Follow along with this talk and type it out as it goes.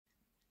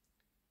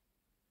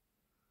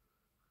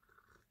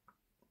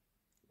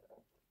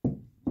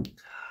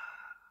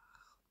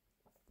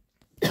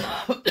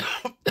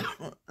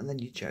then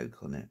you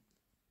choke on it.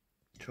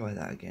 Try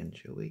that again,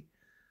 shall we?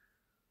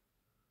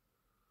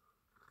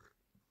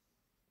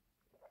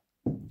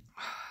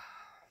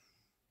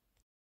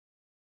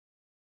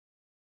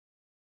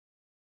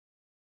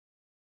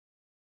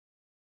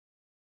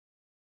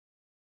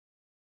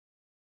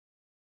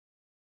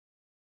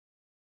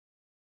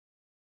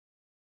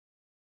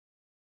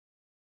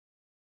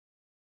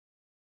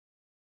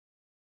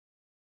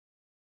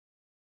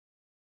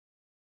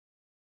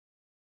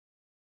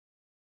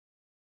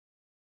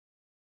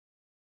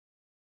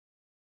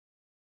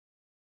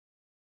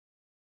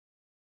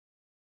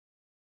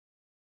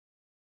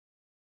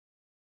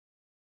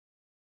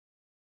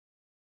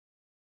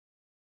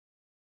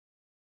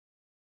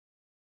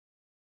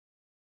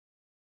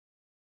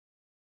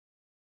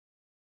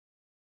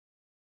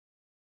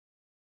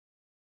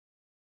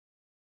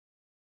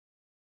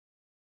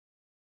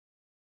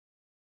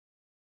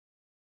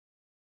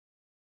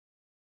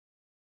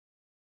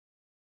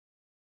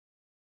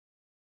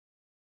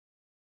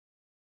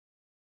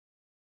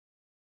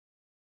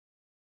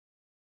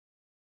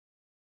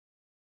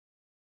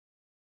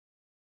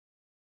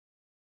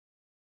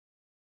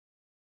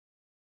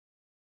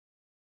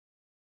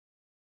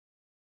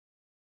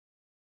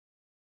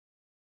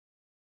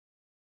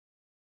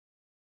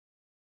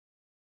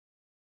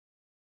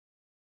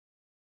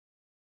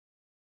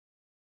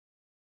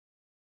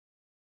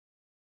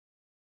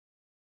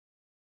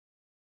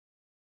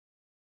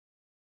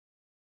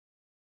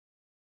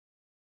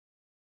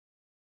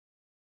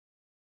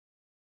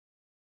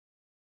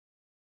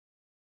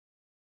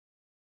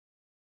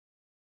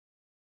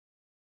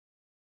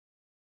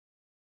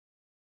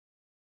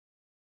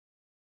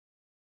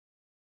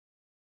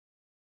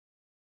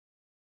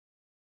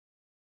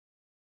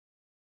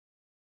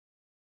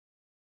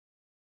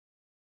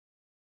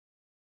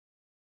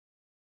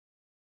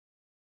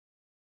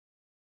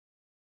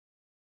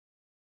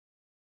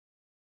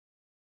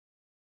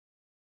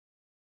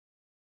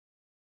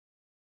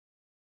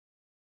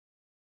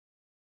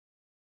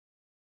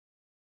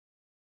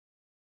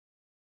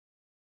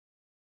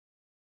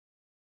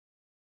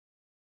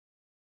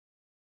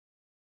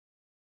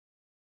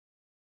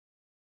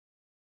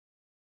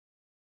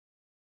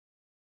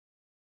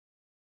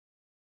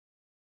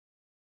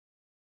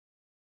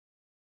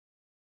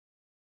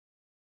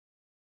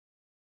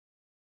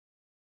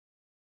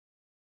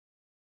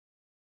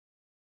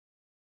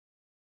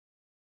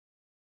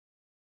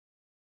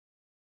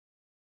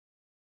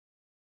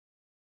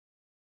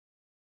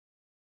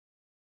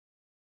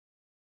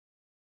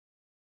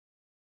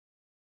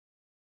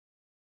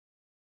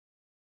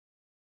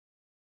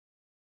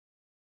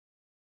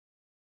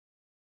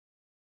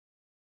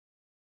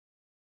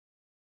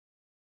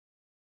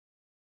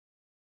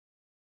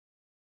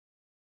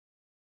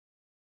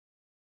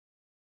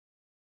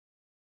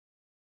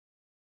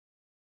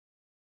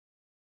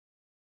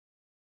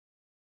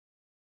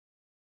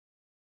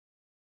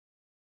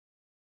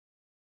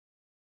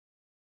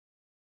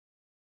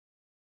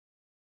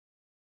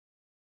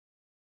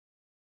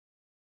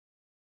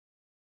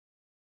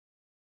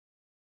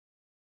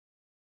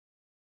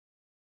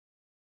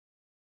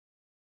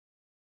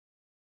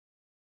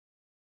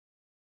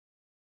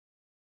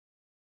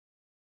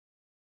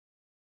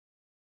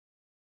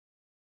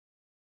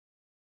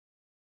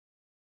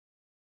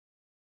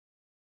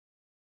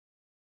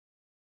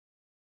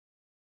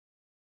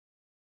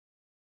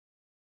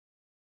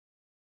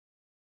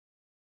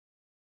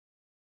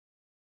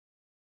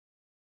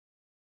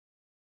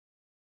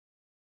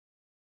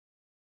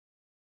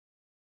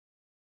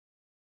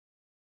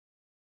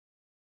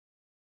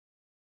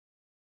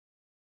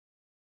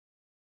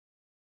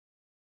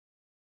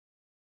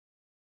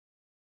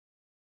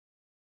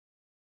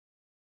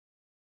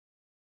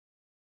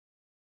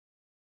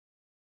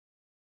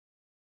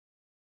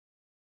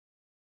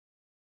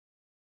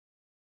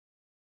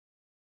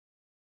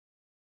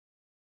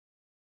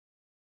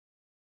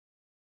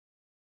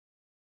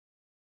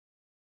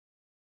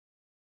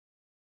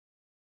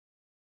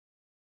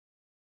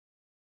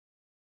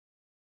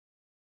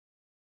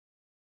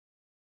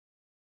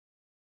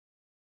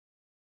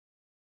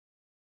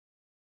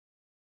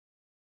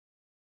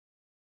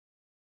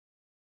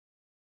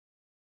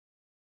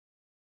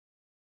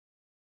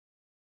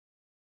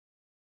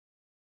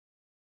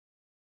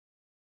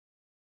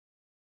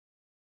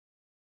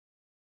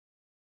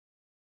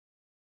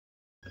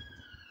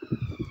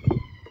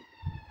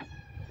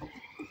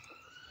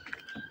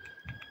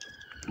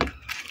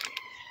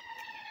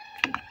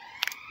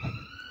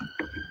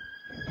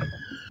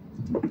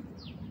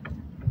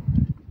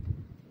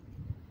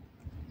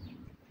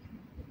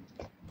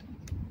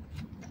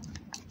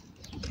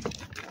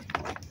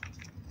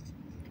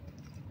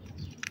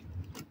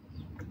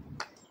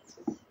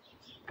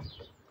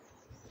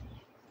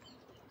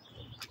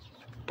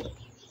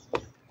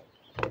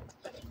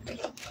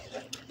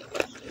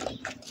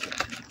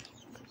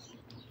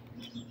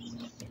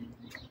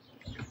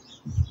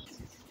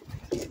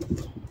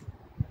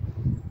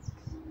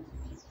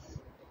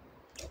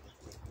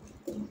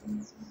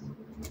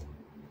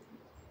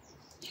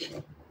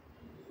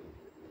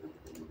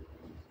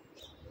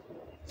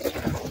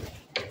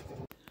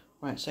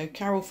 Right, so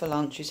Carol for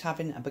lunch is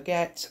having a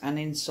baguette, and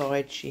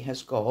inside she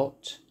has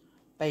got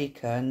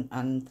bacon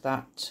and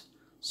that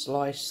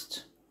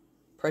sliced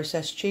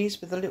processed cheese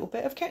with a little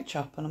bit of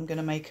ketchup, and I'm going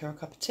to make her a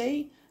cup of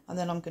tea, and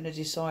then I'm going to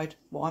decide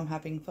what I'm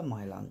having for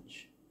my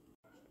lunch.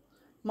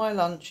 My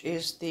lunch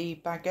is the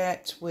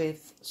baguette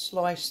with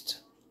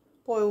sliced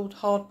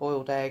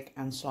hard-boiled egg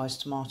and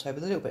sliced tomato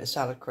with a little bit of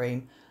salad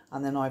cream,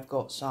 and then I've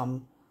got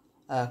some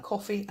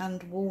coffee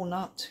and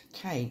walnut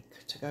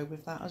cake to go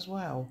with that as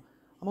well.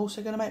 I'm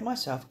also going to make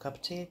myself a cup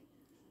of tea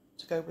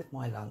to go with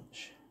my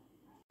lunch.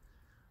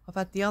 I've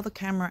had the other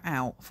camera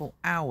out for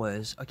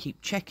hours. I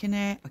keep checking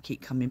it, I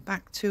keep coming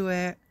back to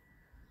it,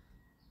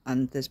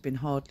 and there's been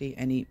hardly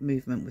any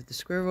movement with the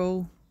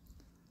squirrel.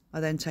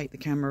 I then take the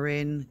camera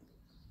in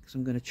because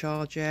I'm going to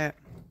charge it.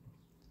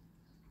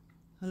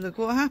 And look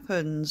what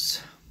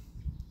happens.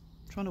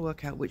 I'm trying to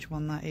work out which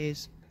one that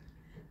is.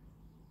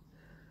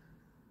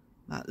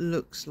 That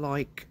looks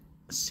like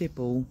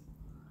Sybil,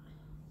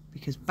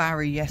 because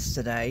Barry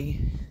yesterday,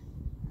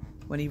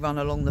 when he ran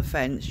along the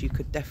fence, you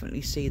could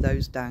definitely see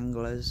those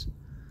danglers.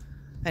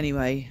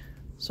 Anyway,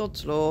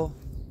 sod's law.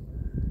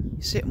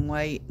 You sit and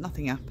wait,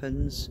 nothing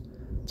happens.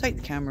 Take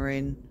the camera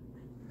in,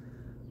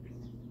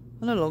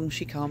 and along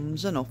she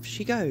comes and off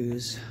she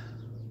goes.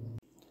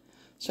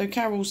 So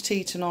Carol's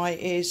tea tonight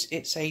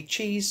it's a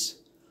cheese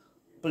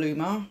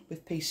bloomer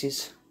with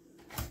pieces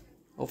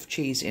of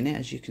cheese in it,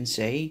 as you can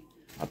see.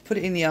 I put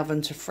it in the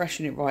oven to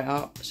freshen it right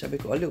up, so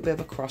we've got a little bit of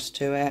a crust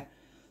to it.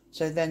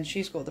 So then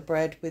she's got the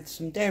bread with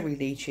some dairy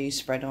lee cheese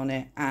spread on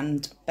it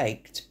and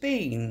baked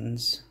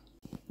beans.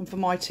 And for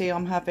my tea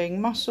I'm having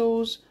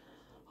mussels,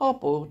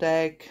 hard-boiled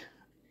egg,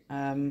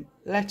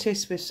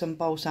 lettuce with some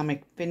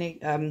balsamic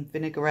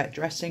vinaigrette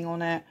dressing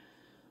on it,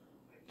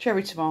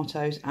 cherry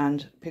tomatoes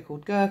and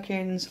pickled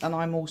gherkins, and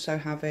I'm also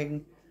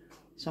having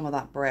some of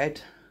that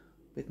bread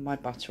with my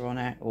butter on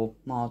it, or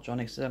marge on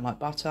it because I don't like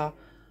butter.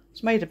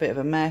 It's made a bit of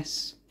a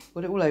mess,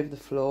 put it all over the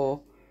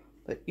floor,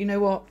 but you know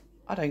what,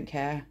 I don't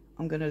care.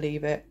 I'm going to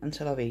leave it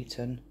until I've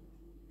eaten.